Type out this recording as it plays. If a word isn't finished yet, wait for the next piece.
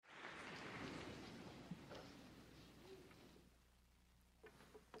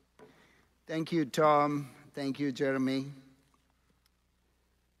Thank you, Tom. Thank you, Jeremy.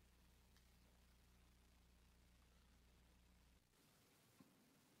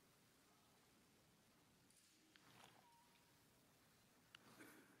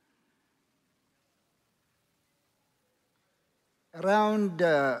 Around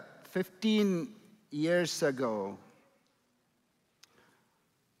 15 years ago,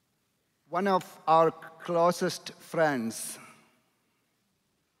 one of our closest friends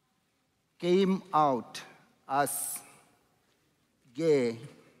came out as gay,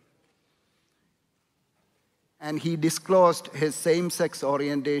 and he disclosed his same-sex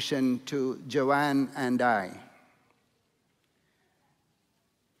orientation to Joanne and I.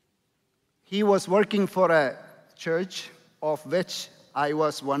 He was working for a church of which I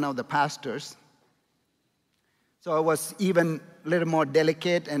was one of the pastors. So it was even a little more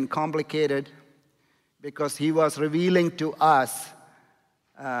delicate and complicated because he was revealing to us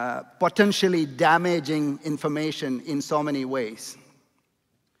potentially damaging information in so many ways.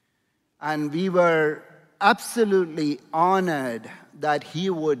 And we were absolutely honored that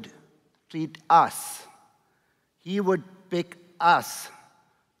he would treat us. He would pick us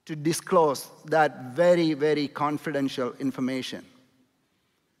to disclose that very, very confidential information.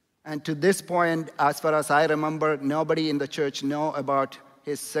 And to this point, as far as I remember, nobody in the church know about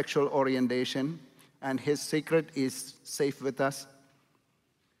his sexual orientation, and his secret is safe with us.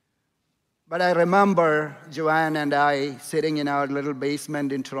 But I remember Joanne and I sitting in our little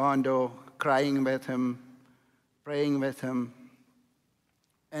basement in Toronto, crying with him, praying with him,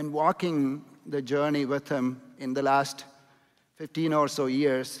 and walking the journey with him in the last 15 or so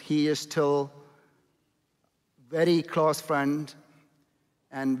years. He is still very close friend,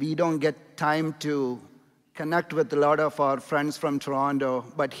 and we don't get time to connect with a lot of our friends from Toronto,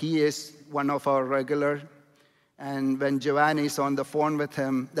 but he is one of our regular. And when Joanne is on the phone with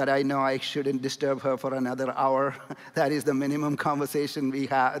him, that I know I shouldn't disturb her for another hour. That is the minimum conversation we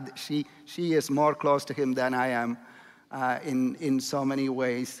have. She is more close to him than I am in so many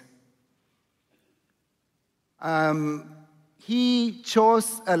ways. He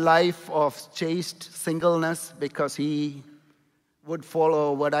chose a life of chaste singleness because he would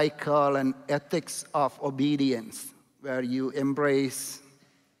follow what I call an ethics of obedience, where you embrace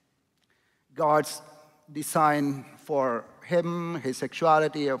God's design for him, his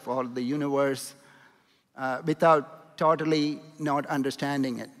sexuality, of all the universe, without totally not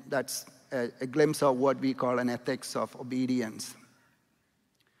understanding it. That's a glimpse of what we call an ethics of obedience.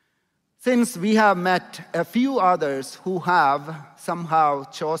 Since we have met a few others who have somehow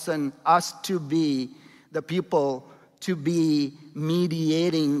chosen us to be the people to be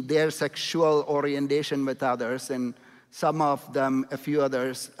mediating their sexual orientation with others, and some of them, a few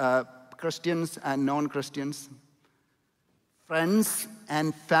others, Christians and non-Christians, friends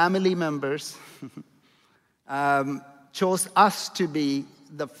and family members, chose us to be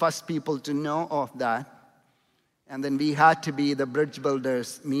the first people to know of that. And then we had to be the bridge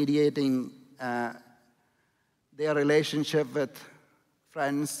builders, mediating their relationship with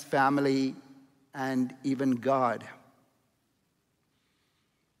friends, family, and even God.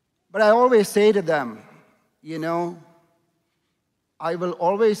 But I always say to them, I will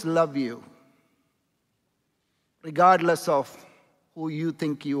always love you, regardless of who you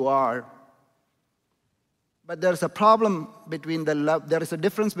think you are. But there's a problem between the love. There is a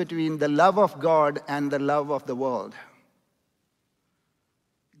difference between the love of God and the love of the world.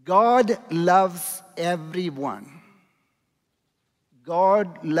 God loves everyone.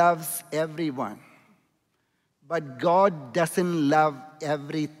 God loves everyone. But God doesn't love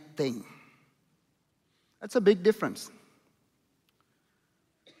everything. That's a big difference.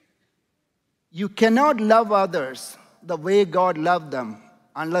 You cannot love others the way God loved them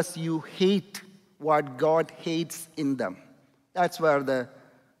unless you hate what God hates in them. That's where the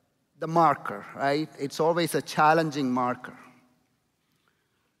marker, right? It's always a challenging marker.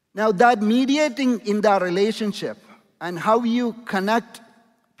 Now, that mediating in that relationship and how you connect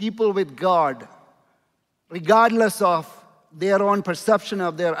people with God, regardless of their own perception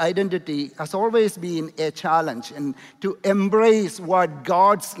of their identity, has always been a challenge, and to embrace what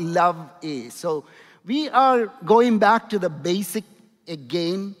God's love is. So we are going back to the basic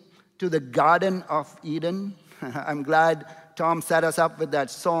again, to the Garden of Eden. I'm glad Tom set us up with that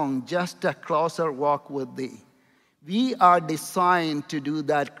song, Just a Closer Walk with Thee. We are designed to do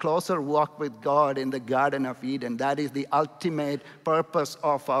that closer walk with God in the Garden of Eden. That is the ultimate purpose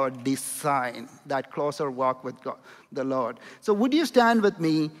of our design, that closer walk with God, the Lord. So would you stand with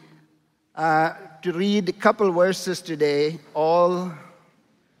me to read a couple verses today, all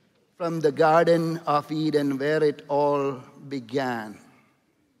from the Garden of Eden, where it all began.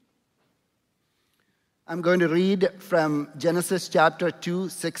 I'm going to read from Genesis chapter 2,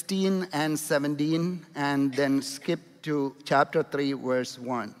 16 and 17, and then skip to chapter 3, verse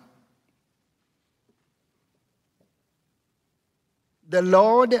 1. The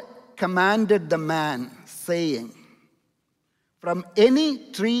Lord commanded the man, saying, "From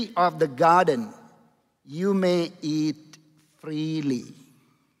any tree of the garden you may eat freely."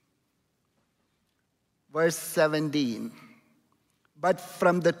 Verse 17. "But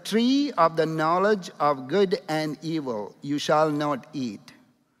from the tree of the knowledge of good and evil you shall not eat.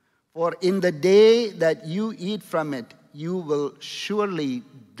 For in the day that you eat from it, you will surely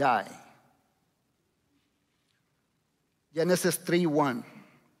die." Genesis 3:1.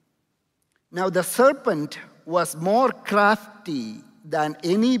 "Now the serpent was more crafty than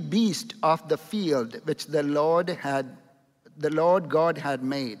any beast of the field which the Lord God had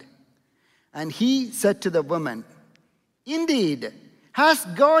made. And he said to the woman, 'Indeed, has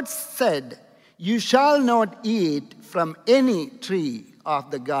God said, you shall not eat from any tree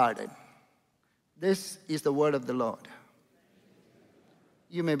of the garden?'" This is the word of the Lord.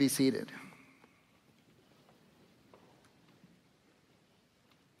 You may be seated.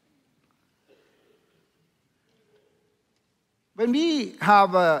 When we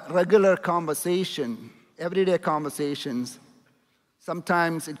have a regular conversation, everyday conversations,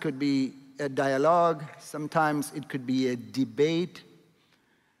 sometimes it could be a dialogue, sometimes it could be a debate.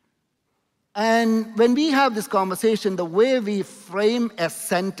 And when we have this conversation, the way we frame a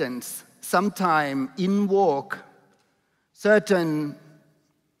sentence sometimes invoke certain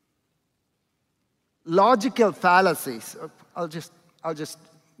logical fallacies. I'll just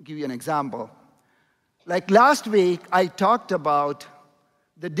give you an example. Like last week, I talked about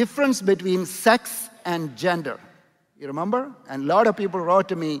the difference between sex and gender. You remember? And a lot of people wrote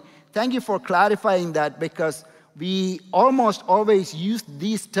to me, "Thank you for clarifying that, because we almost always use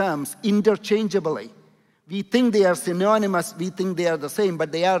these terms interchangeably. We think they are synonymous, we think they are the same,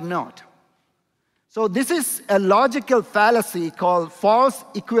 but they are not." So this is a logical fallacy called false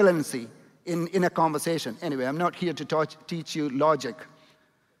equivalency in a conversation. Anyway, I'm not here to teach you logic.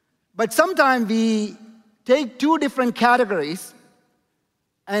 But sometimes we take two different categories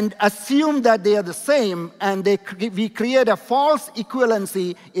and assume that they are the same, and we create a false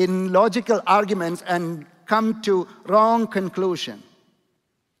equivalency in logical arguments and come to wrong conclusion.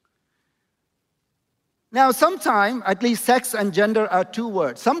 Now, sometimes, at least sex and gender are two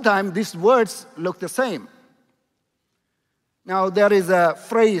words. Sometimes these words look the same. Now, there is a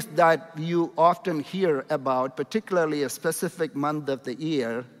phrase that you often hear about, particularly a specific month of the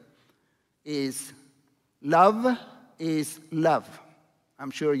year, is love is love.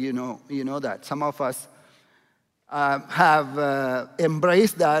 I'm sure you know that. Some of us have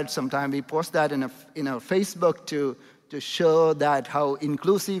embraced that. Sometimes we post that in our Facebook to show that how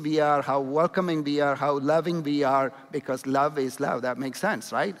inclusive we are, how welcoming we are, how loving we are, because love is love. That makes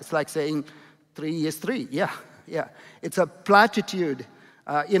sense, right? It's like saying 3 is 3. Yeah. It's a platitude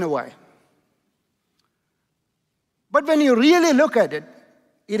in a way. But when you really look at it,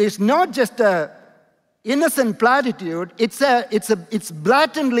 it is not just a innocent platitude. It's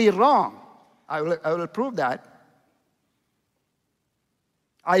blatantly wrong. I will prove that.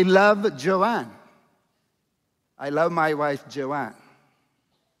 I love Joanne. I love my wife, Joanne.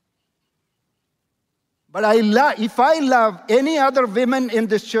 But if I love any other women in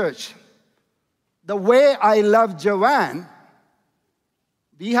this church the way I love Joanne,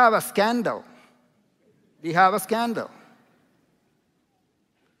 we have a scandal. We have a scandal.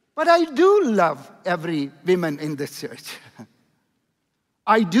 But I do love every woman in this church.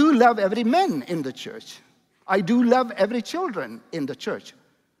 I do love every man in the church. I do love every children in the church.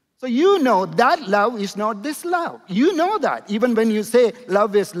 So you know that love is not this love. You know that. Even when you say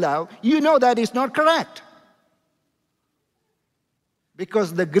love is love, you know that is not correct.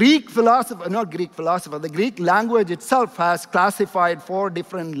 Because the Greek language itself has classified 4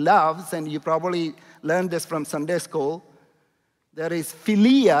 different loves, and you probably learned this from Sunday school. There is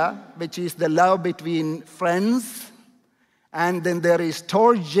philia, which is the love between friends. And then there is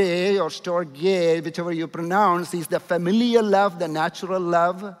storge or storge, whichever you pronounce, is the familial love, the natural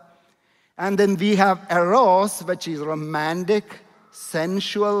love. And then we have eros, which is romantic,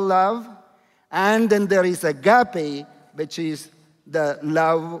 sensual love. And then there is agape, which is the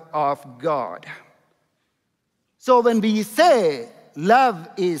love of God. So when we say love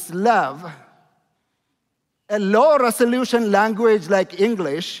is love, a low-resolution language like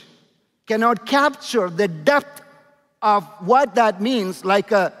English cannot capture the depth of what that means,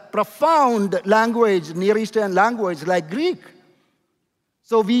 like a profound language, Near Eastern language like Greek.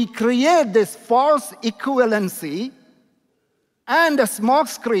 So we create this false equivalency and a smoke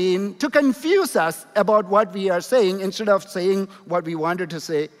screen to confuse us about what we are saying instead of saying what we wanted to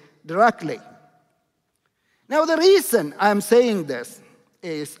say directly. Now, the reason I'm saying this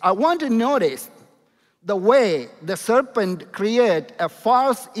is I want to notice the way the serpent created a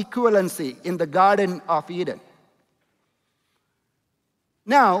false equivalency in the Garden of Eden.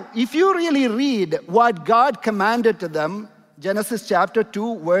 Now, if you really read what God commanded to them, Genesis chapter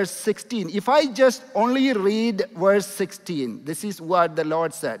 2, verse 16. If I just only read verse 16, this is what the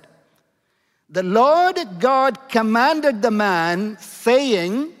Lord said. The Lord God commanded the man,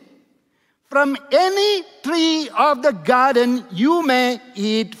 saying, from any tree of the garden you may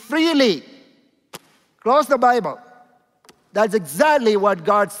eat freely. Close the Bible. That's exactly what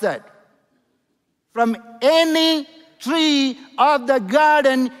God said. From any tree of the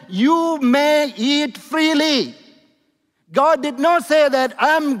garden you may eat freely. God did not say that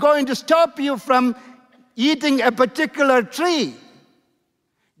I'm going to stop you from eating a particular tree.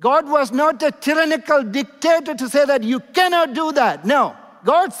 God was not a tyrannical dictator to say that you cannot do that. No.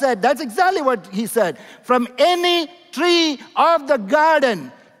 God said, that's exactly what he said. From any tree of the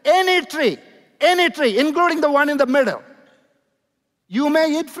garden, any tree, including the one in the middle, you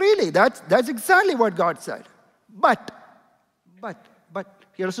may eat freely. That's exactly what God said. But,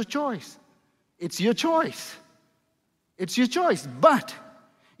 here's a choice. It's your choice. It's your choice. But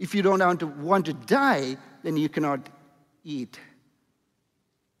if you don't want to die, then you cannot eat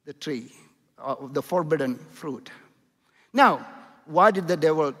the tree, the forbidden fruit. Now, what did the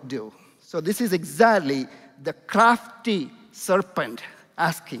devil do? So this is exactly the crafty serpent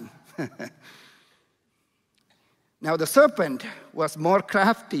asking. Now the serpent was more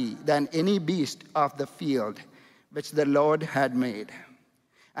crafty than any beast of the field which the Lord had made.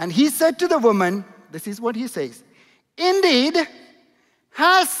 And he said to the woman, this is what he says, indeed,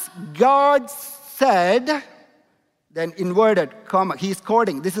 has God said, then inverted comma, he's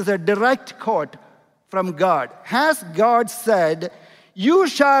quoting. This is a direct quote from God. Has God said, you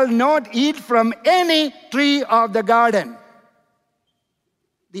shall not eat from any tree of the garden?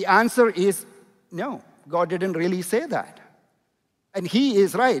 The answer is no. God didn't really say that. And he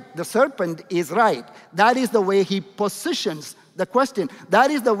is right. The serpent is right. That is the way he positions the question. That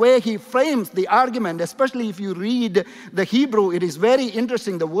is the way he frames the argument, especially if you read the Hebrew. It is very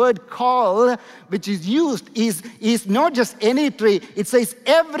interesting. The word call, which is used, is not just any tree. It says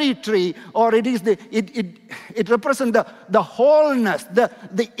every tree, or it represents the wholeness,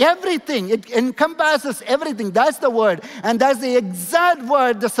 the everything. It encompasses everything. That's the word. And that's the exact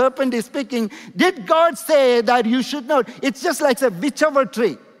word the serpent is speaking. Did God say that you should not? It's just like a whichever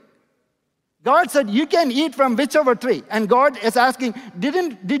tree. God said, you can eat from whichever tree. And God is asking,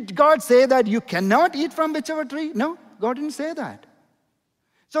 did God say that you cannot eat from whichever tree? No, God didn't say that.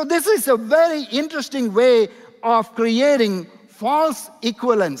 So this is a very interesting way of creating false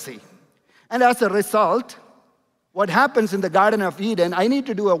equivalency. And as a result, what happens in the Garden of Eden, I need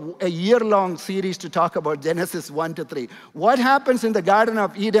to do a year-long series to talk about Genesis 1 to 3. What happens in the Garden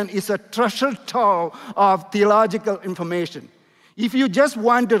of Eden is a treasure trove of theological information. If you just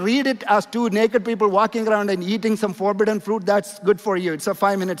want to read it as two naked people walking around and eating some forbidden fruit, that's good for you. It's a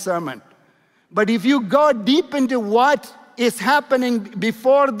 5-minute sermon. But if you go deep into what is happening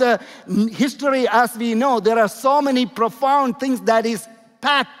before the history as we know, there are so many profound things that is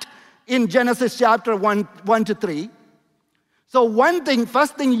packed in Genesis chapter 1 to 3. So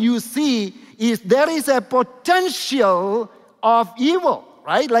first thing you see is there is a potential of evil.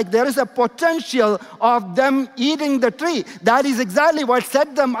 Right? Like there is a potential of them eating the tree. That is exactly what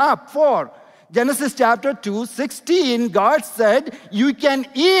set them up for. Genesis chapter 2, 16, God said, you can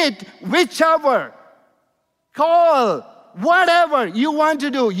eat whichever, call, whatever you want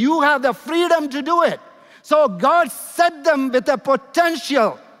to do. You have the freedom to do it. So God set them with a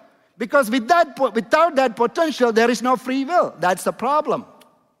potential. Because without that potential, there is no free will. That's the problem.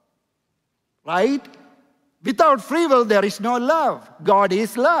 Right? Without free will, there is no love. God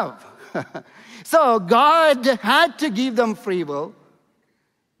is love. So God had to give them free will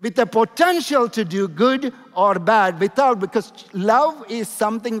with the potential to do good or bad because love is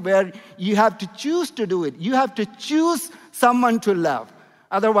something where you have to choose to do it. You have to choose someone to love.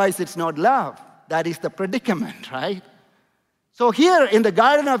 Otherwise, it's not love. That is the predicament, right? So here in the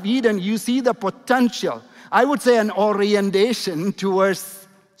Garden of Eden, you see the potential. I would say an orientation towards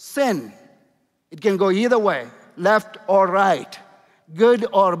sin. It can go either way, left or right, good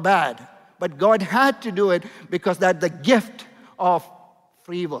or bad. But God had to do it because that's the gift of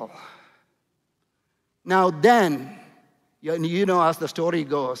free will. Now then, you know as the story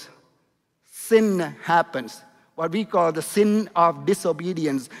goes, sin happens. what we call the sin of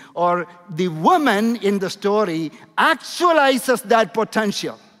disobedience, or the woman in the story actualizes that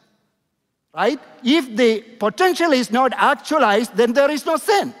potential, right? If the potential is not actualized, then there is no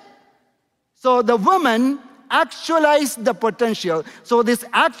sin. So the woman actualized the potential. So this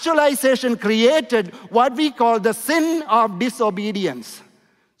actualization created what we call the sin of disobedience.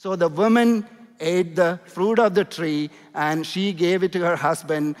 So the woman ate the fruit of the tree and she gave it to her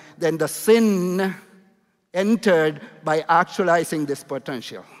husband. Then the sin entered by actualizing this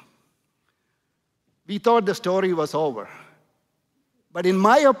potential. We thought the story was over. But in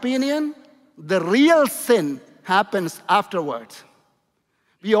my opinion, the real sin happens afterwards.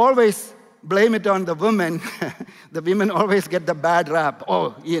 We always blame it on the women. The women always get the bad rap.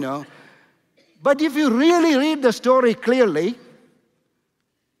 But if you really read the story clearly,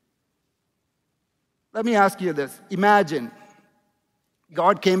 let me ask you this. Imagine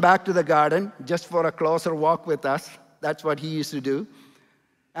God came back to the garden just for a closer walk with us. That's what he used to do.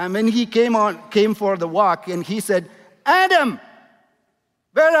 And when he came for the walk, and he said, Adam,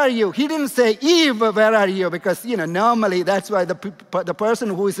 where are you? He didn't say, Eve, where are you? Because, normally that's why the person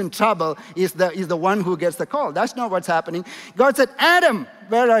who is in trouble is the one who gets the call. That's not what's happening. God said, Adam,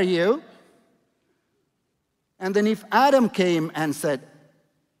 where are you? And then if Adam came and said,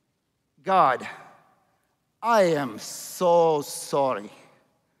 God, I am so sorry.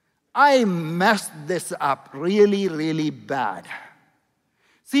 I messed this up really, really bad.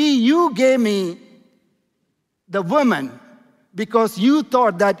 See, you gave me the woman because you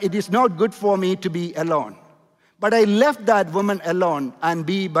thought that it is not good for me to be alone. But I left that woman alone and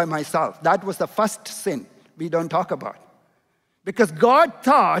be by myself. That was the first sin we don't talk about. Because God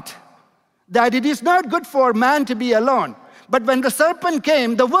thought that it is not good for man to be alone. But when the serpent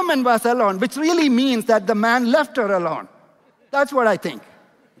came, the woman was alone, which really means that the man left her alone. That's what I think,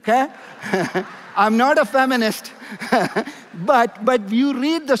 okay? I'm not a feminist, but you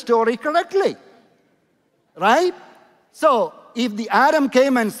read the story correctly, right? So if the Adam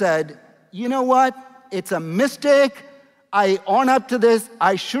came and said, you know what, it's a mistake, I own up to this,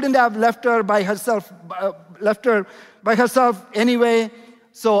 I shouldn't have left her by herself anyway,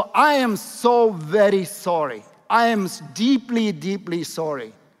 so I am so very sorry. I am deeply, deeply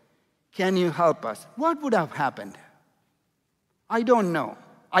sorry. Can you help us? What would have happened? I don't know.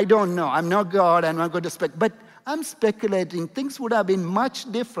 I'm not God. I'm not going to speculate. But I'm speculating things would have been much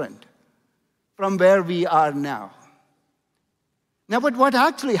different from where we are now. Now, but what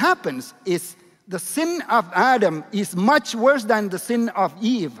actually happens is the sin of Adam is much worse than the sin of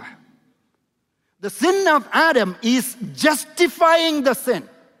Eve. The sin of Adam is justifying the sin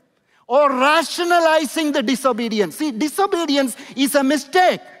or rationalizing the disobedience. See, disobedience is a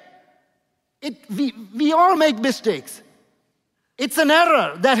mistake. We all make mistakes. It's an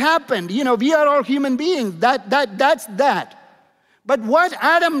error that happened. We are all human beings. That's that. But what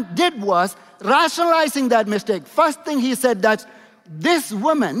Adam did was rationalizing that mistake. First thing he said, that this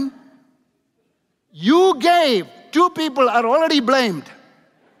woman you gave, two people are already blamed.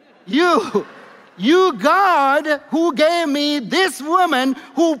 You God, who gave me this woman,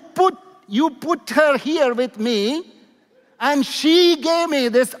 you put her here with me, and she gave me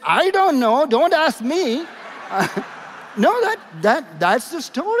this. I don't know. Don't ask me. No, that's the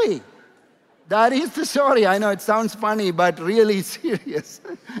story. That is the story. I know it sounds funny, but really serious.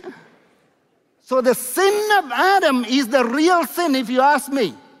 So the sin of Adam is the real sin, if you ask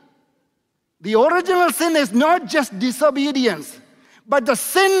me. The original sin is not just disobedience, but the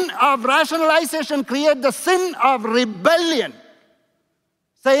sin of rationalization creates the sin of rebellion.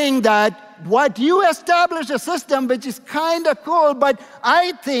 Saying that what you establish a system which is kind of cool, but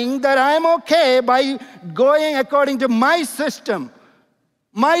I think that I'm okay by going according to my system,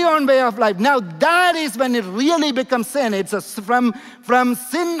 my own way of life. Now that is when it really becomes sin. It's from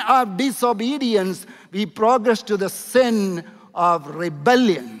sin of disobedience, we progress to the sin of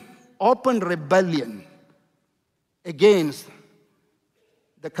rebellion, open rebellion against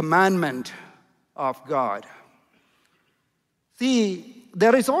the commandment of God. See,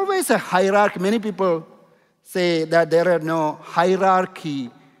 there is always a hierarchy. Many people say that there are no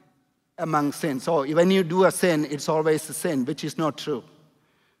hierarchy among sins. So when you do a sin, it's always a sin, which is not true.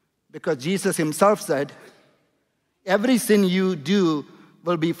 Because Jesus himself said, every sin you do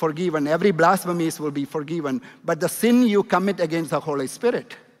will be forgiven. Every blasphemy will be forgiven. But the sin you commit against the Holy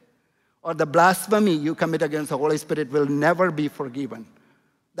Spirit, or the blasphemy you commit against the Holy Spirit, will never be forgiven.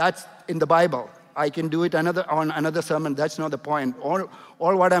 That's in the Bible. I can do it on another sermon. That's not the point. All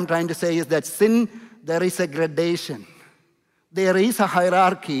what I'm trying to say is that sin, there is a gradation. There is a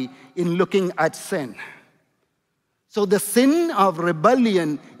hierarchy in looking at sin. So the sin of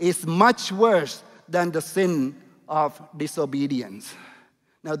rebellion is much worse than the sin of disobedience.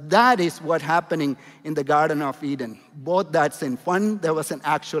 Now that is what's happening in the Garden of Eden. Both that sin. One, there was an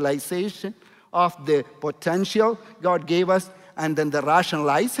actualization of the potential God gave us, and then the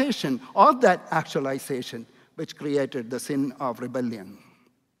rationalization of that actualization, which created the sin of rebellion.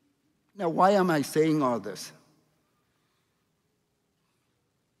 Now, why am I saying all this?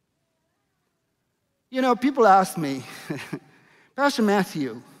 You know, people ask me, Pastor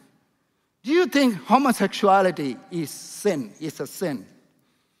Mathew, do you think homosexuality is sin, is a sin?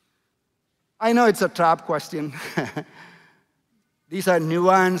 I know it's a trap question. These are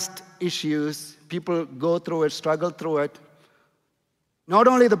nuanced issues. People go through it, struggle through it. Not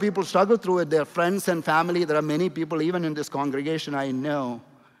only the people struggle through it, their friends and family. There are many people, even in this congregation, I know.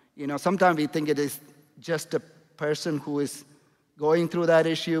 You know, sometimes we think it is just a person who is going through that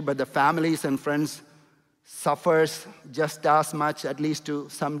issue, but the families and friends suffers just as much, at least to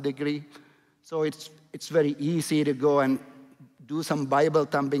some degree. So it's very easy to go and do some Bible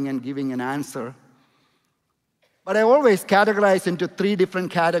thumping and giving an answer. But I always categorize into 3 different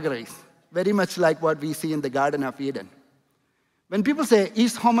categories, very much like what we see in the Garden of Eden. When people say,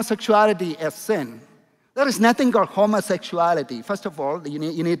 is homosexuality a sin? There is nothing called homosexuality. First of all, you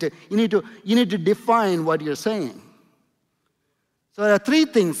need to define what you're saying. So there are 3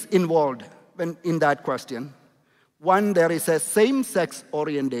 things involved in that question. One, there is a same-sex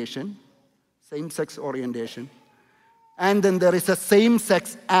orientation. And then there is a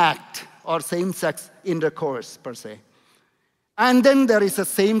same-sex act or same-sex intercourse, per se. And then there is a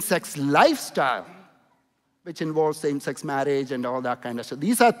same-sex lifestyle, which involves same-sex marriage and all that kind of stuff.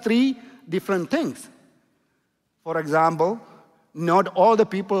 These are 3 different things. For example, not all the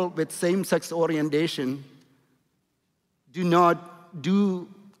people with same-sex orientation do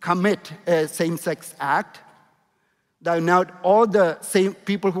commit a same-sex act. Not all the same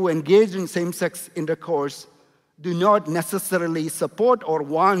people who engage in same-sex intercourse do not necessarily support or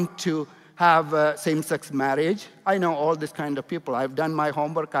want to have same-sex marriage. I know all this kind of people. I've done my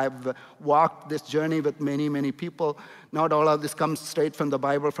homework. I've walked this journey with many, many people. Not all of this comes straight from the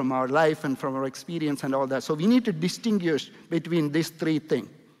Bible, from our life and from our experience and all that. So we need to distinguish between these 3 things.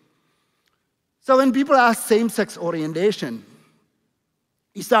 So when people ask same-sex orientation,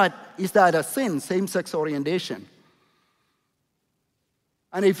 is that a sin, same-sex orientation?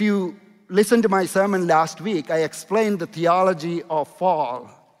 And if you listen to my sermon last week, I explained the theology of fall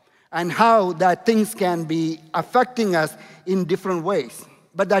and how that things can be affecting us in different ways.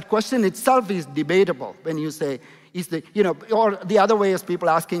 But that question itself is debatable when you say, or the other way is people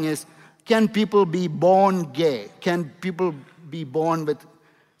asking is, can people be born gay? Can people be born with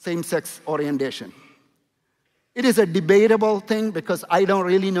same-sex orientation? It is a debatable thing because I don't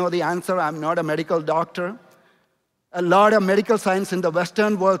really know the answer. I'm not a medical doctor. A lot of medical science in the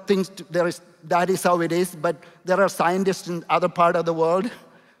Western world thinks that is how it is, but there are scientists in other parts of the world,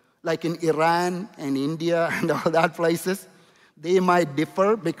 like in Iran and India and all that places. They might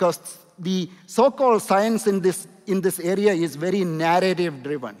differ because the so-called science in this area is very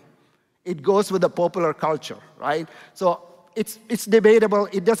narrative-driven. It goes with the popular culture, right? So it's debatable.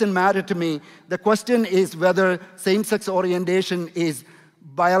 It doesn't matter to me. The question is whether same-sex orientation is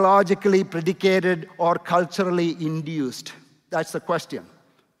biologically predicated or culturally induced. That's the question.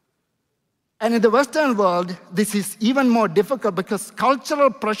 And in the Western world, this is even more difficult because cultural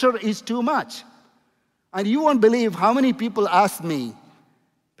pressure is too much. And you won't believe how many people ask me,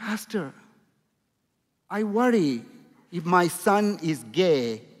 Pastor, I worry if my son is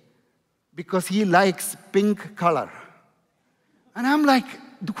gay because he likes pink color. And I'm like,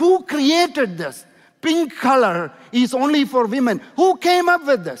 who created this? Pink color is only for women. Who came up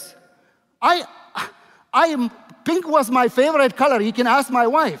with this? Pink was my favorite color. You can ask my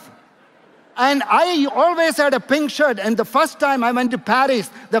wife. And I always had a pink shirt. And the first time I went to Paris,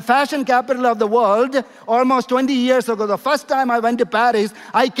 the fashion capital of the world, almost 20 years ago, the first time I went to Paris,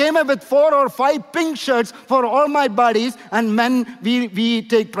 I came up with 4 or 5 pink shirts for all my buddies. And men, we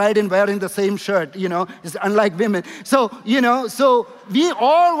take pride in wearing the same shirt, it's unlike women. So we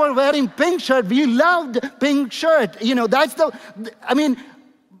all were wearing pink shirt. We loved pink shirt.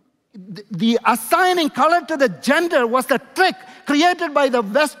 The assigning color to the gender was the trick created by the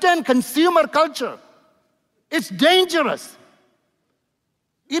Western consumer culture. It's dangerous.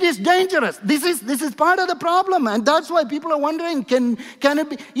 It is dangerous. This is part of the problem, and that's why people are wondering, can it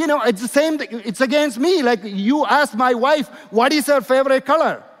be, it's the same thing. It's against me. Like you ask my wife, what is her favorite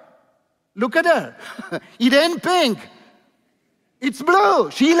color? Look at her. It ain't pink. It's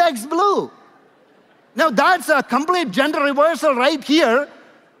blue. She likes blue. Now that's a complete gender reversal right here.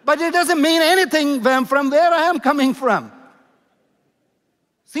 But it doesn't mean anything from where I am coming from.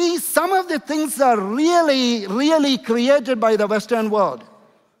 See, some of the things are really, really created by the Western world.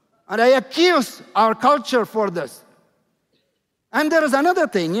 And I accuse our culture for this. And there is another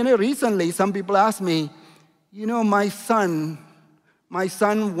thing. Recently some people asked me, my son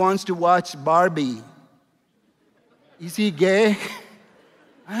wants to watch Barbie. Is he gay?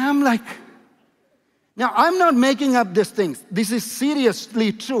 And I'm like, now I'm not making up these things. This is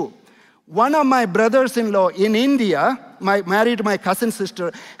seriously true. One of my brothers-in-law in India, married to my cousin's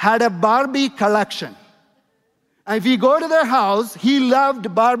sister, had a Barbie collection. And if you go to their house, he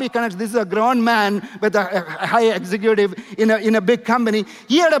loved Barbie collection. This is a grown man with a high executive in a big company.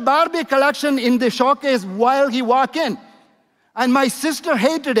 He had a Barbie collection in the showcase while he walked in. And my sister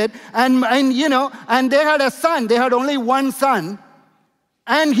hated it. And they had a son. They had only one son.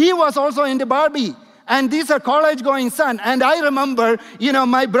 And he was also into Barbie. And these are college-going son. And I remember,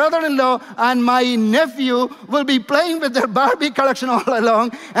 my brother-in-law and my nephew will be playing with their Barbie collection all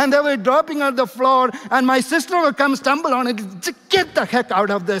along, and they were dropping on the floor, and my sister will come stumble on it. Get the heck out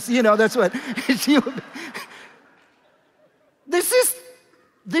of this. That's what she would.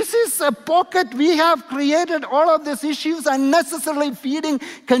 This is a pocket. We have created all of these issues unnecessarily feeding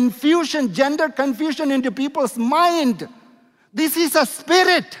confusion, gender confusion into people's mind. This is a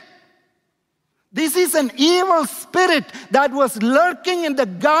spirit. This is an evil spirit that was lurking in the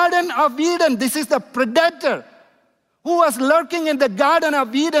Garden of Eden. This is the predator who was lurking in the Garden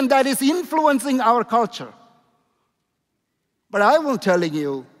of Eden that is influencing our culture. But I will tell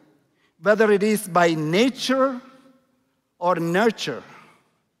you, whether it is by nature or nurture,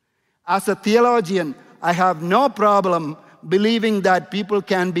 as a theologian, I have no problem believing that people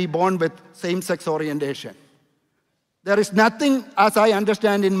can be born with same-sex orientation. There is nothing, as I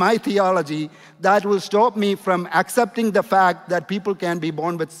understand in my theology, that will stop me from accepting the fact that people can be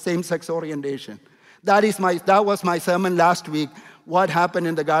born with same-sex orientation. That was my sermon last week, what happened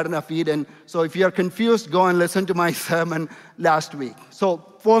in the Garden of Eden. So if you're confused, go and listen to my sermon last week. So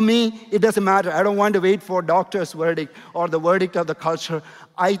for me, it doesn't matter. I don't want to wait for doctor's verdict or the verdict of the culture.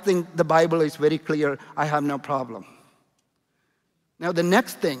 I think the Bible is very clear. I have no problem. Now the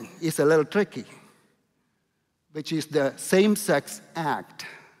next thing is a little tricky, which is the same-sex act.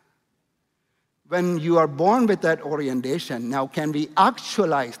 When you are born with that orientation, now can we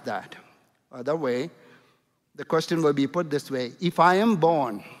actualize that? Other way, the question will be put this way. If I am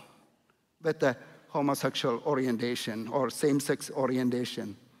born with a homosexual orientation or same-sex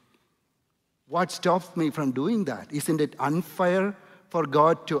orientation, what stops me from doing that? Isn't it unfair for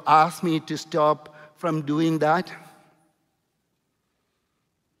God to ask me to stop from doing that?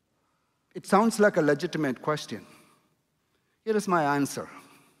 It sounds like a legitimate question. Here is my answer.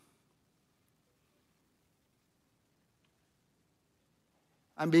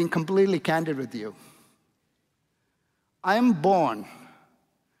 I'm being completely candid with you. I am born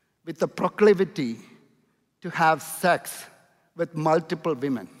with the proclivity to have sex with multiple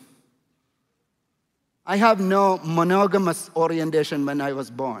women. I have no monogamous orientation when I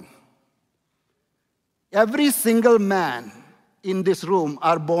was born. Every single man in this room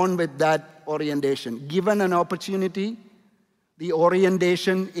are born with that orientation. Given an opportunity, the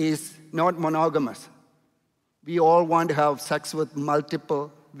orientation is not monogamous. We all want to have sex with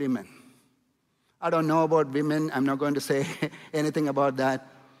multiple women. I don't know about women. I'm not going to say anything about that.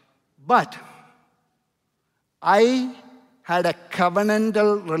 But I had a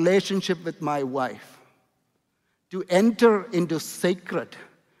covenantal relationship with my wife to enter into sacred,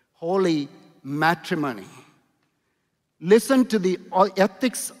 holy matrimony. Listen to the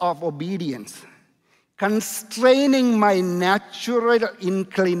ethics of obedience, constraining my natural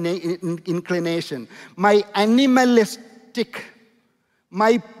inclination, my animalistic,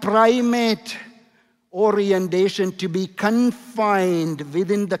 my primate orientation to be confined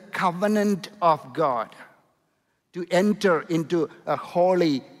within the covenant of God, to enter into a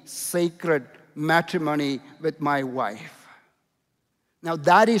holy, sacred matrimony with my wife. Now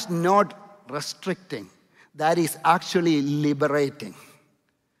that is not restricting. That is actually liberating.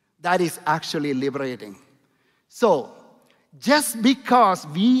 That is actually liberating. So, just because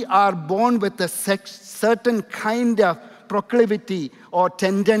we are born with a certain kind of proclivity or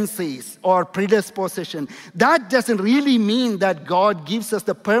tendencies or predisposition, that doesn't really mean that God gives us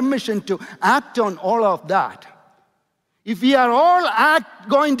the permission to act on all of that. If we are all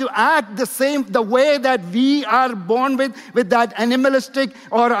going to act the way that we are born with that animalistic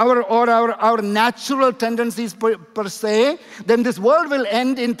or our natural tendencies per se, then this world will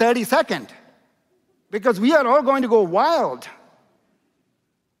end in 30 seconds. Because we are all going to go wild.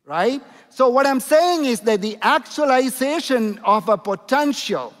 Right? So what I'm saying is that the actualization of a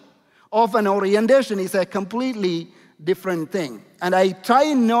potential of an orientation is a completely different thing. And I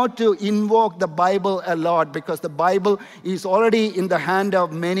try not to invoke the Bible a lot because the Bible is already in the hand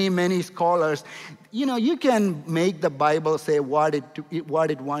of many, many scholars. You can make the Bible say what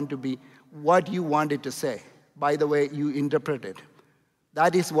it want to be, what you want it to say. By the way, you interpret it.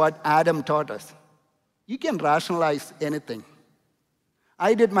 That is what Adam taught us. You can rationalize anything.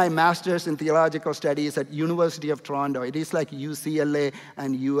 I did my master's in theological studies at University of Toronto. It is like UCLA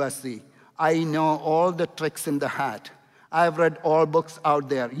and USC. I know all the tricks in the hat. I've read all books out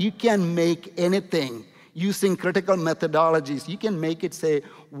there. You can make anything using critical methodologies. You can make it say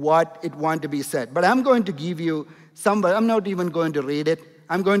what it wants to be said. But I'm going to give you some, I'm not even going to read it.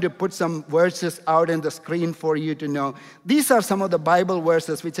 I'm going to put some verses out on the screen for you to know. These are some of the Bible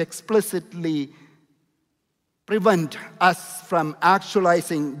verses which explicitly prevent us from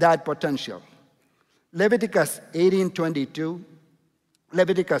actualizing that potential. Leviticus 18:22.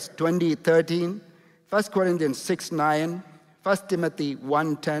 Leviticus 20:13, 1 Corinthians 6:9, 1 Timothy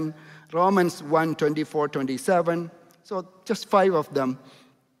 1:10, Romans 1:24-27. So just 5 of them.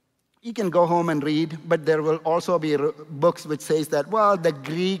 You can go home and read, but there will also be books which says that, well, the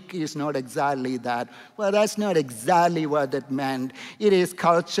Greek is not exactly that. Well, that's not exactly what it meant. It is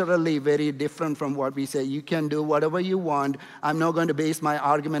culturally very different from what we say. You can do whatever you want. I'm not going to base my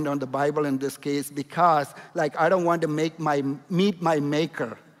argument on the Bible in this case because, I don't want to meet my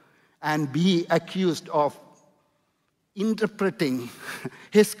maker and be accused of interpreting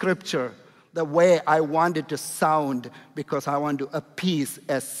his scripture the way I want it to sound because I want to appease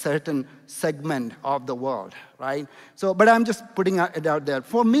a certain segment of the world, right? So, but I'm just putting it out there.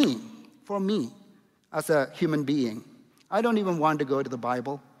 For me, as a human being, I don't even want to go to the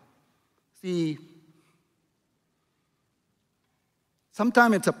Bible. See,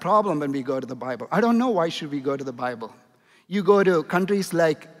 sometimes it's a problem when we go to the Bible. I don't know why should we go to the Bible. You go to countries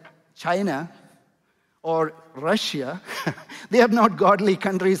like China or Russia, they are not godly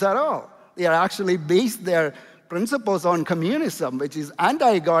countries at all. They are actually based their principles on communism, which is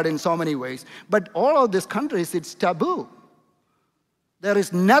anti-God in so many ways. But all of these countries, it's taboo. There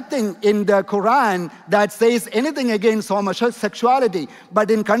is nothing in the Quran that says anything against homosexuality.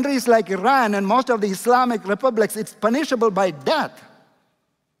 But in countries like Iran and most of the Islamic republics, it's punishable by death.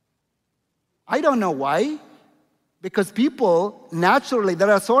 I don't know why. Because people, naturally,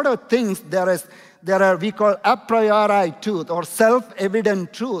 there are sort of things, there are we call a priori truth or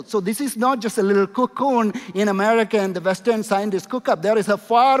self-evident truth. So this is not just a little cocoon in America and the Western scientists cook up. There is a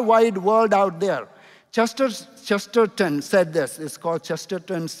far wide world out there. Chesterton said this. It's called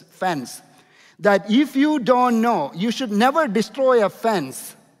Chesterton's fence. That if you don't know, you should never destroy a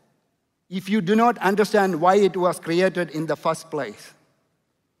fence if you do not understand why it was created in the first place.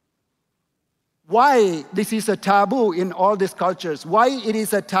 Why this is a taboo in all these cultures, why it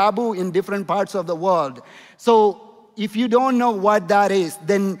is a taboo in different parts of the world. So if you don't know what that is,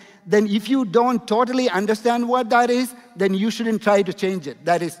 then if you don't totally understand what that is, then you shouldn't try to change it.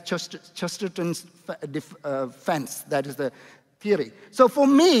 That is Chesterton's fence. That is the theory. So for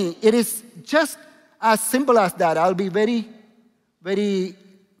me, it is just as simple as that. I'll be very, very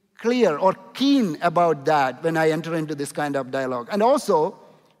clear or keen about that when I enter into this kind of dialogue. And also,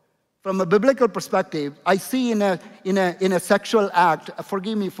 from a biblical perspective, I see in a sexual act,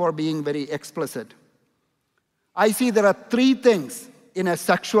 forgive me for being very explicit, I see there are 3 things in a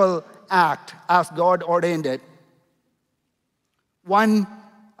sexual act as God ordained it. One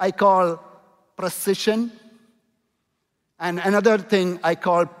I call precision, and another thing I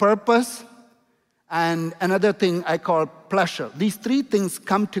call purpose, and another thing I call pleasure. These 3 things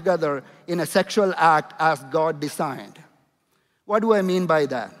come together in a sexual act as God designed. What do I mean by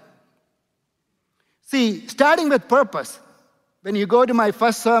that? See, starting with purpose, when you go to my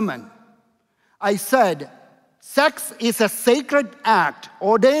first sermon, I said, sex is a sacred act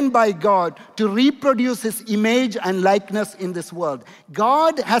ordained by God to reproduce His image and likeness in this world.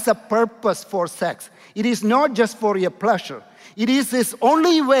 God has a purpose for sex. It is not just for your pleasure. It is His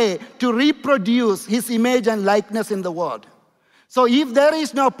only way to reproduce His image and likeness in the world. So if there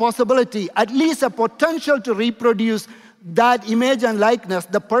is no possibility, at least a potential to reproduce that image and likeness,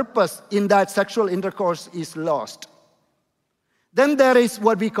 the purpose in that sexual intercourse is lost. Then there is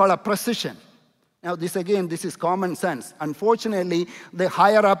what we call a precision. Now this is common sense. Unfortunately, the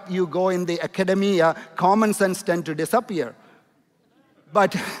higher up you go in the academia, common sense tends to disappear.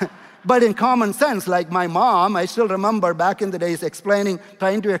 But in common sense, like my mom, I still remember back in the days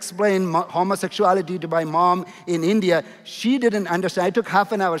trying to explain homosexuality to my mom in India. She didn't understand. It took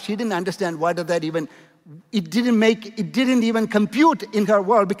half an hour. She didn't understand what did that even. It didn't even compute in her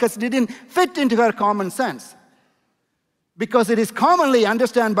world because it didn't fit into her common sense. Because it is commonly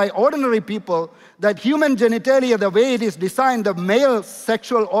understood by ordinary people that human genitalia, the way it is designed, the male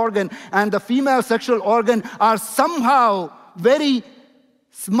sexual organ and the female sexual organ are somehow very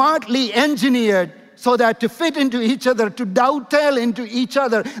smartly engineered so that to fit into each other, to dovetail into each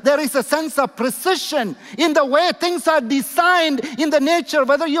other. There is a sense of precision in the way things are designed in the nature,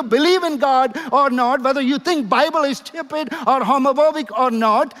 whether you believe in God or not, whether you think Bible is stupid or homophobic or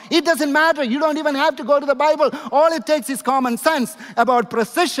not. It doesn't matter. You don't even have to go to the Bible. All it takes is common sense about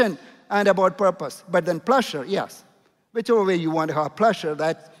precision and about purpose. But then pleasure, yes. Whichever way you want to have pleasure,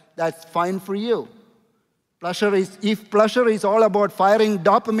 that's fine for you. If pleasure is all about firing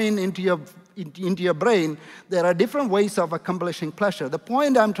dopamine into your brain, there are different ways of accomplishing pleasure. The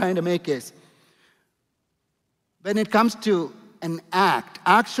point I'm trying to make is, when it comes to an act,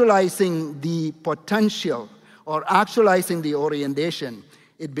 actualizing the potential or actualizing the orientation,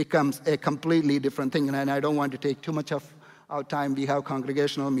 it becomes a completely different thing. And I don't want to take too much of our time. We have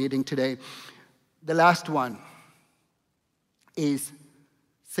congregational meeting today. The last one is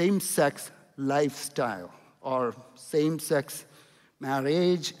same-sex lifestyle or same-sex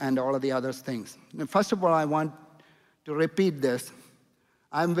marriage and all of the other things. And first of all, I want to repeat this.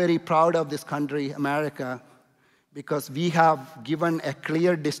 I'm very proud of this country, America, because we have given a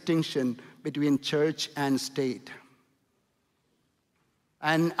clear distinction between church and state.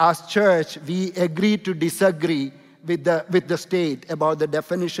 And as church, we agree to disagree with the state about the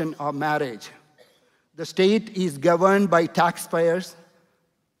definition of marriage. The state is governed by taxpayers.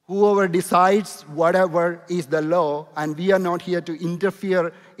 Whoever decides whatever is the law, and we are not here to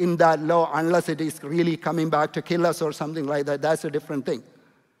interfere in that law unless it is really coming back to kill us or something like that. That's a different thing.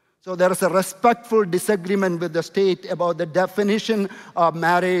 So there is a respectful disagreement with the state about the definition of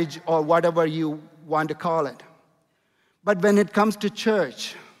marriage or whatever you want to call it. But when it comes to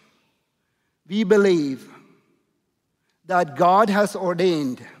church, we believe that God has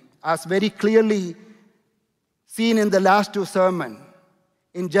ordained, as very clearly seen in the last two sermons.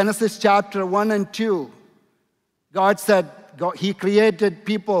 In Genesis chapter 1 and 2, God said He created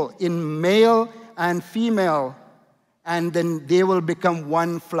people in male and female, and then they will become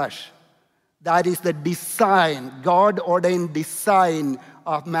one flesh. That is the design, God-ordained design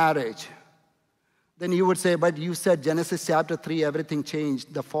of marriage. Then you would say, but you said Genesis chapter 3, everything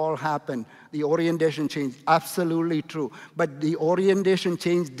changed. The fall happened. The orientation changed. Absolutely true. But the orientation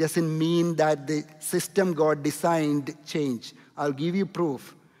change doesn't mean that the system God designed changed. I'll give you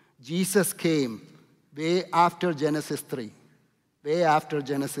proof. Jesus came way after Genesis 3. Way after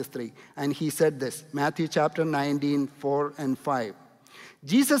Genesis 3. And he said this, Mathew chapter 19, 4 and 5.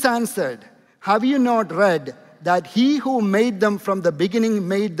 Jesus answered, have you not read that he who made them from the beginning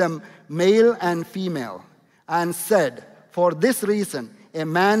made them male and female, and said, for this reason, a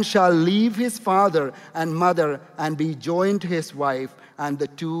man shall leave his father and mother and be joined to his wife, and the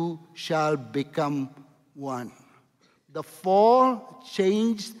two shall become one. The fall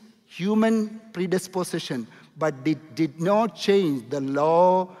changed human predisposition, but it did not change the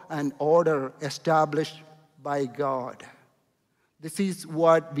law and order established by God. This is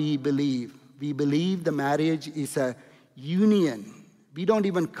what we believe. We believe the marriage is a union. We don't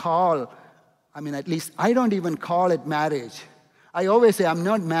even call, at least I don't even call it marriage. I always say I'm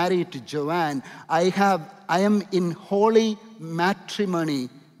not married to Joanne. I am in holy matrimony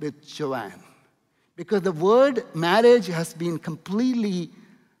with Joanne. Because the word marriage has been completely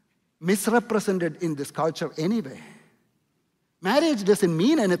misrepresented in this culture anyway. Marriage doesn't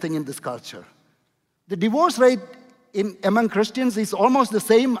mean anything in this culture. The divorce rate among Christians is almost the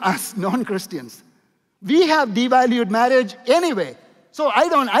same as non-Christians. We have devalued marriage anyway. So I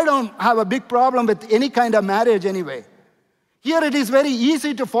don't have a big problem with any kind of marriage anyway. Here it is very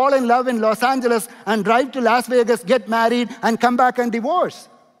easy to fall in love in Los Angeles and drive to Las Vegas, get married, and come back and divorce.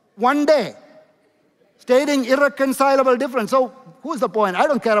 One day. Stating irreconcilable difference. So who's the point? I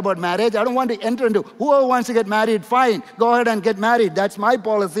don't care about marriage. I don't want to enter into. Whoever wants to get married, fine. Go ahead and get married. That's my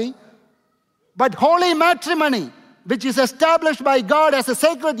policy. But holy matrimony, which is established by God as a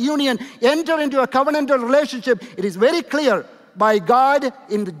sacred union, enter into a covenantal relationship. It is very clear by God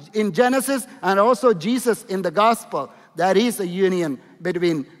in Genesis and also Jesus in the gospel. There is a union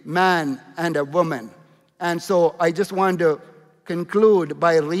between man and a woman. And so I just want to conclude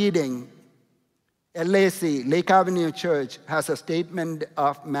by reading LAC, Lake Avenue Church, has a statement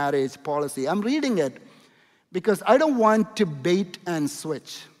of marriage policy. I'm reading it because I don't want to bait and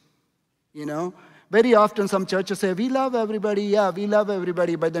switch. Very often some churches say, we love everybody. Yeah, we love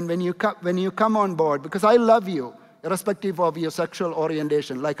everybody. But then when you come on board, because I love you, irrespective of your sexual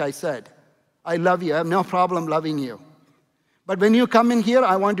orientation, like I said, I love you. I have no problem loving you. But when you come in here,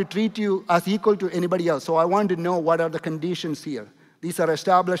 I want to treat you as equal to anybody else. So I want to know what are the conditions here. These are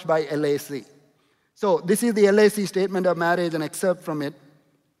established by LAC. So this is the LAC statement of marriage, and excerpt from it.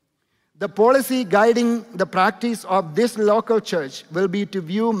 The policy guiding the practice of this local church will be to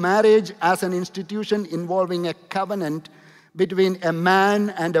view marriage as an institution involving a covenant between a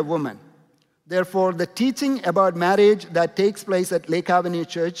man and a woman. Therefore, the teaching about marriage that takes place at Lake Avenue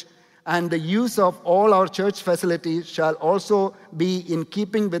Church and the use of all our church facilities shall also be in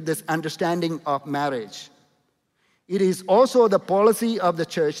keeping with this understanding of marriage. It is also the policy of the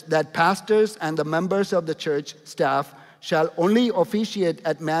church that pastors and the members of the church staff shall only officiate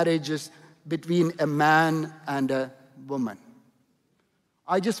at marriages between a man and a woman.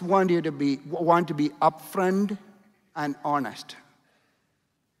 I just want you to be upfront and honest.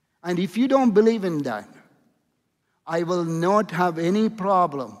 And if you don't believe in that, I will not have any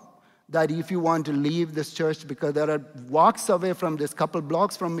problem that if you want to leave this church, because there are walks away from this, couple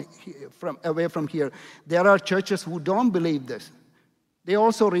blocks away from here, there are churches who don't believe this. They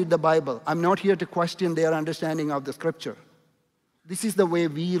also read the Bible. I'm not here to question their understanding of the scripture. This is the way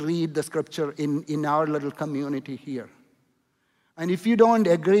we read the scripture in our little community here. And if you don't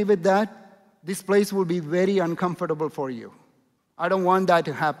agree with that, this place will be very uncomfortable for you. I don't want that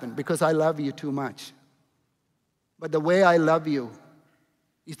to happen because I love you too much. But the way I love you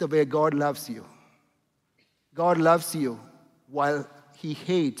is the way God loves you. God loves you while He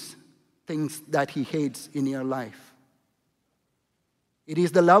hates things that He hates in your life. It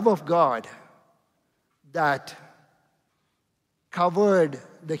is the love of God that covered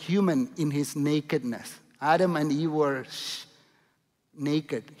the human in his nakedness. Adam and Eve were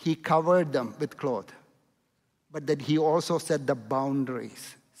naked. He covered them with cloth. But that He also set the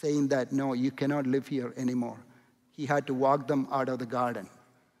boundaries, saying that, no, you cannot live here anymore. He had to walk them out of the garden.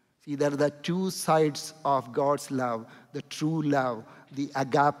 See, there are the two sides of God's love, the true love, the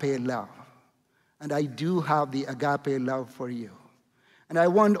agape love. And I do have the agape love for you. And I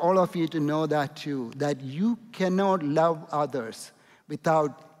want all of you to know that too, that you cannot love others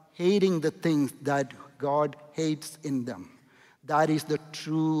without hating the things that God hates in them. That is the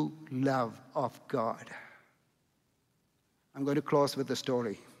true love of God. I'm going to close with a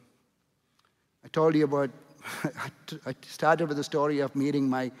story. I told you about, I started with the story of meeting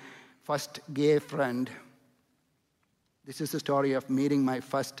my first gay friend. This is the story of meeting my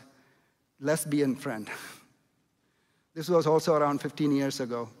first lesbian friend. This was also around 15 years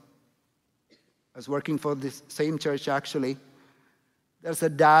ago. I was working for this same church, actually. There's a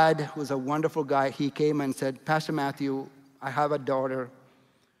dad who's a wonderful guy. He came and said, Pastor Mathew, I have a daughter.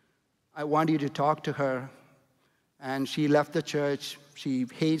 I want you to talk to her. And she left the church. She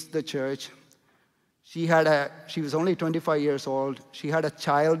hates the church. She was only 25 years old. She had a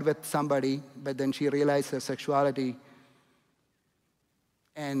child with somebody, but then she realized her sexuality.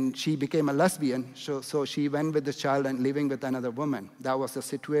 And she became a lesbian. So she went with the child and living with another woman. That was the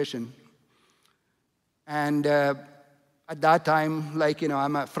situation. And at that time,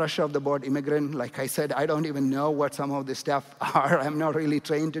 I'm a fresh off the board immigrant. Like I said, I don't even know what some of this stuff are. I'm not really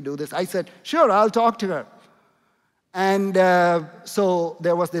trained to do this. I said, sure, I'll talk to her. And so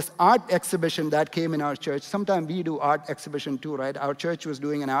there was this art exhibition that came in our church. Sometimes we do art exhibition too, right? Our church was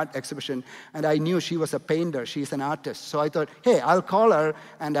doing an art exhibition, and I knew she was a painter. She's an artist. So I thought, hey, I'll call her,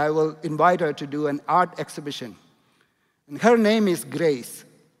 and I will invite her to do an art exhibition. And her name is Grace.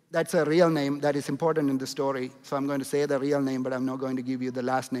 That's a real name that is important in the story. So I'm going to say the real name, but I'm not going to give you the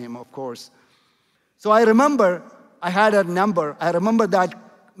last name, of course. So I remember I had her number. I remember that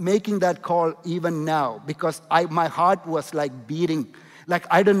making that call even now, because my heart was like beating. Like,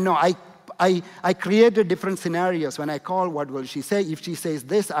 I don't know. I created different scenarios. When I call, what will she say? If she says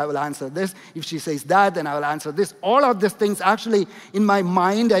this, I will answer this. If she says that, then I will answer this. All of these things actually in my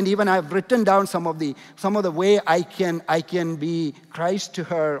mind, and even I've written down some of the way I can be Christ to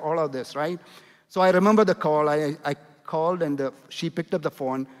her, all of this, right? So I remember the call. I called, and she picked up the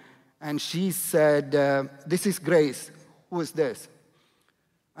phone, and she said, this is Grace. Who is this?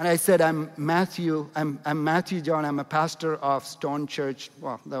 And I said, I'm Mathew John. I'm a pastor of Stone Church.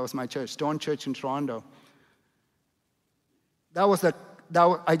 Well, that was my church, Stone Church in Toronto.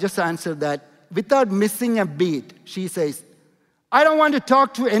 I just answered that without missing a beat. She says, I don't want to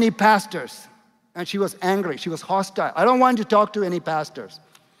talk to any pastors. And she was angry. She was hostile. I don't want to talk to any pastors.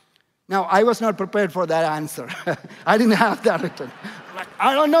 Now, I was not prepared for that answer. I didn't have that written.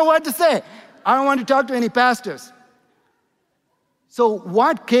 I don't know what to say. I don't want to talk to any pastors. So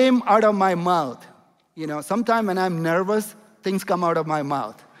what came out of my mouth? Sometimes when I'm nervous, things come out of my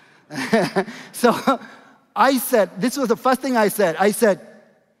mouth. So I said, this was the first thing I said. I said,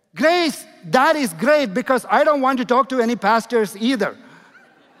 Grace, that is great because I don't want to talk to any pastors either.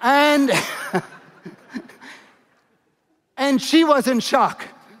 And, and she was in shock.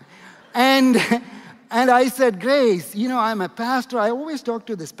 And I said, Grace, I'm a pastor. I always talk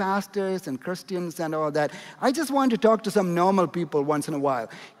to these pastors and Christians and all that. I just want to talk to some normal people once in a while.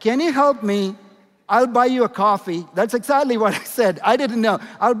 Can you help me? I'll buy you a coffee. That's exactly what I said. I didn't know.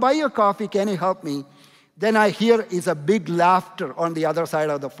 I'll buy you a coffee. Can you help me? Then I hear is a big laughter on the other side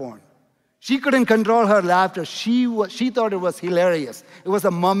of the phone. She couldn't control her laughter. She thought it was hilarious. It was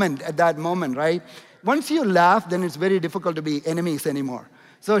a moment at that moment, right? Once you laugh, then it's very difficult to be enemies anymore.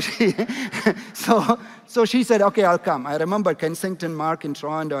 So she said, okay, I'll come. I remember Kensington Mark in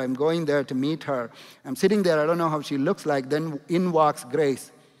Toronto. I'm going there to meet her. I'm sitting there. I don't know how she looks like. Then in walks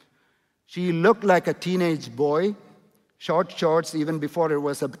Grace. She looked like a teenage boy, short shorts even before it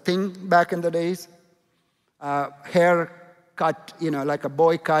was a thing back in the days. Hair cut, like a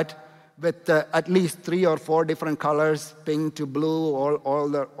boy cut, with at least 3 or 4 different colors, pink to blue,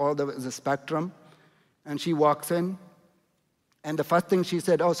 all the spectrum. And she walks in, and the first thing she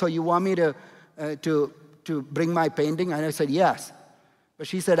said, "Oh, so you want me to bring my painting?" And I said, "Yes." But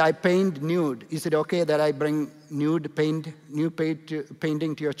she said, "I paint nude. Is it okay that I bring nude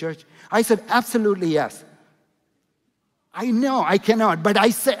painting to your church?" I said, "Absolutely yes." I know I cannot, but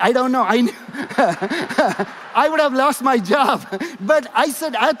I said, I don't know. I would have lost my job. But I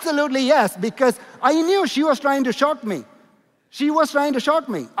said absolutely yes, because I knew she was trying to shock me. She was trying to shock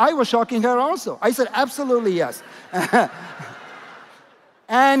me. I was shocking her also. I said absolutely yes.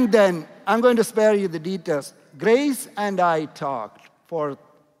 And then, I'm going to spare you the details. Grace and I talked for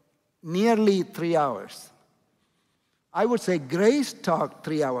nearly 3 hours. I would say Grace talked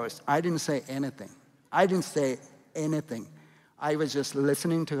 3 hours. I didn't say anything. I was just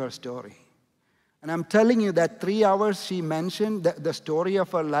listening to her story. And I'm telling you that 3 hours she mentioned the story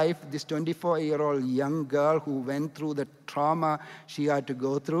of her life, this 24-year-old young girl who went through the trauma she had to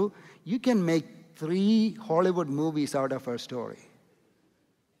go through. You can make 3 Hollywood movies out of her story.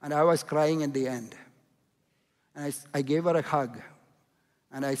 And I was crying at the end. And I gave her a hug.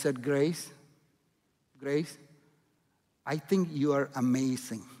 And I said, Grace, I think you are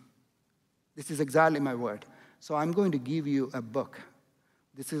amazing. This is exactly my word. So I'm going to give you a book.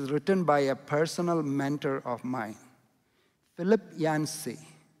 This is written by a personal mentor of mine, Philip Yancey.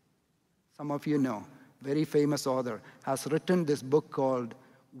 Some of you know, very famous author, has written this book called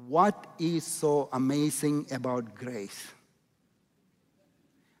What is So Amazing About Grace?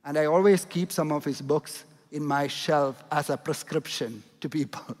 And I always keep some of his books in my shelf as a prescription to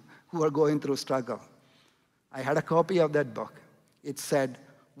people who are going through struggle. I had a copy of that book. It said,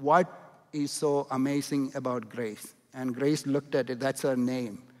 What is so amazing about Grace? And Grace looked at it. That's her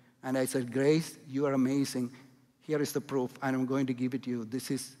name. And I said, Grace, you are amazing. Here is the proof, and I'm going to give it to you.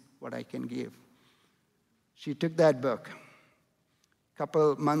 This is what I can give. She took that book. A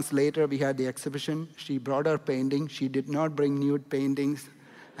couple months later, we had the exhibition. She brought her painting. She did not bring nude paintings.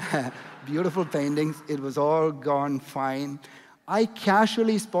 Beautiful paintings. It was all gone fine. I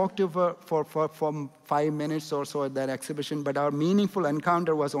casually spoke to her for 5 minutes or so at that exhibition, but our meaningful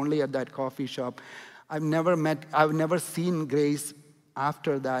encounter was only at that coffee shop. I've never seen Grace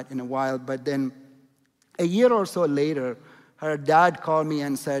after that in a while, but then a year or so later, her dad called me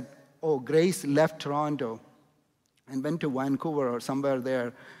and said, oh, Grace left Toronto and went to Vancouver or somewhere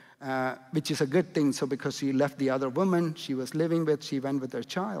there, which is a good thing. So because she left the other woman she was living with, she went with her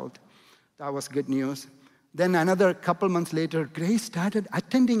child. That was good news. Then another couple months later, Grace started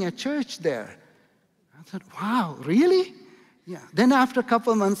attending a church there. I thought, wow, really? Yeah. Then after a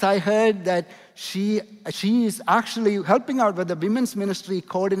couple months, I heard that she is actually helping out with the women's ministry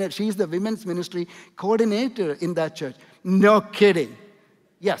coordinator. She's the women's ministry coordinator in that church. No kidding.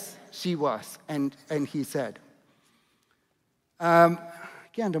 Yes, she was. And he said, I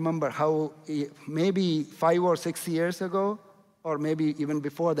can't remember how, maybe 5 or 6 years ago, or maybe even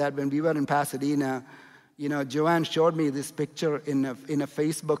before that, when we were in Pasadena, Joanne showed me this picture in a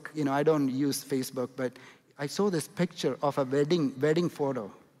Facebook. I don't use Facebook, but I saw this picture of a wedding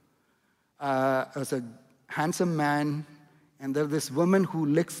photo. As a handsome man, and there's this woman who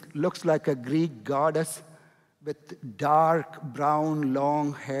looks like a Greek goddess with dark brown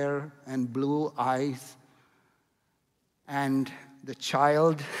long hair and blue eyes. And the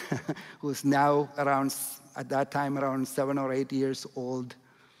child, who's now at that time around 7 or 8 years old,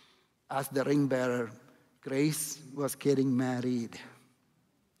 as the ring bearer. Grace was getting married.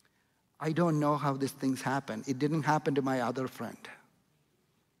 I don't know how these things happen. It didn't happen to my other friend.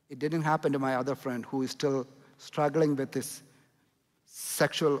 It didn't happen to my other friend who is still struggling with this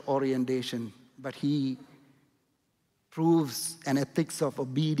sexual orientation, but he proves an ethics of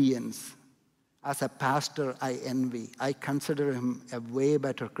obedience. As a pastor, I envy. I consider him a way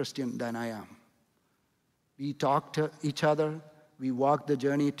better Christian than I am. We talk to each other. We walk the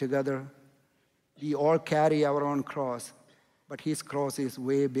journey together. We all carry our own cross, but his cross is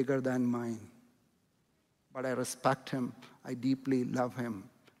way bigger than mine. But I respect him. I deeply love him.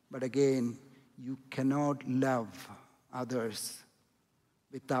 But again, you cannot love others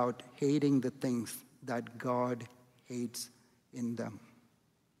without hating the things that God hates in them.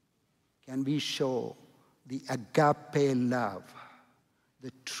 Can we show the agape love,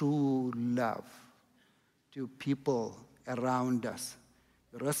 the true love, to people around us,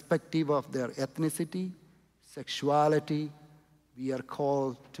 irrespective of their ethnicity, sexuality? We are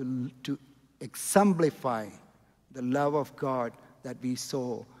called to exemplify the love of God that we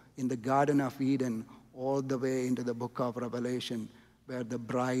saw in the Garden of Eden all the way into the book of Revelation, where the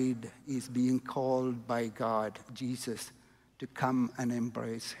bride is being called by God, Jesus, to come and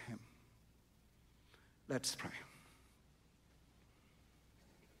embrace him. Let's pray.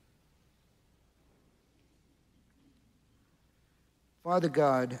 Father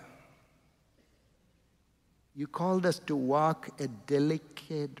God, you called us to walk a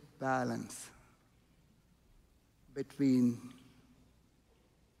delicate balance between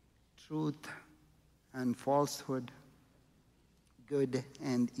truth and falsehood, good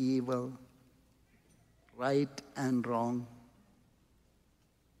and evil, right and wrong.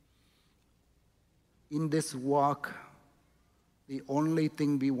 In this walk, the only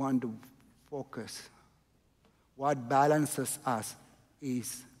thing we want to focus, what balances us,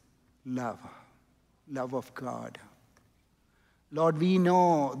 is love of God. Lord, we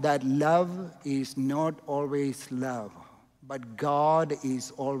know that love is not always love, but God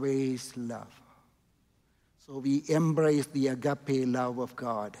is always love. So we embrace the agape love of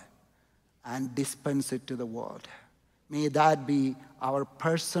God and dispense it to the world. May that be our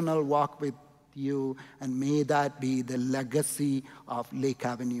personal walk with you, and may that be the legacy of Lake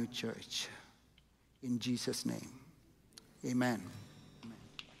Avenue Church. In Jesus' name, amen.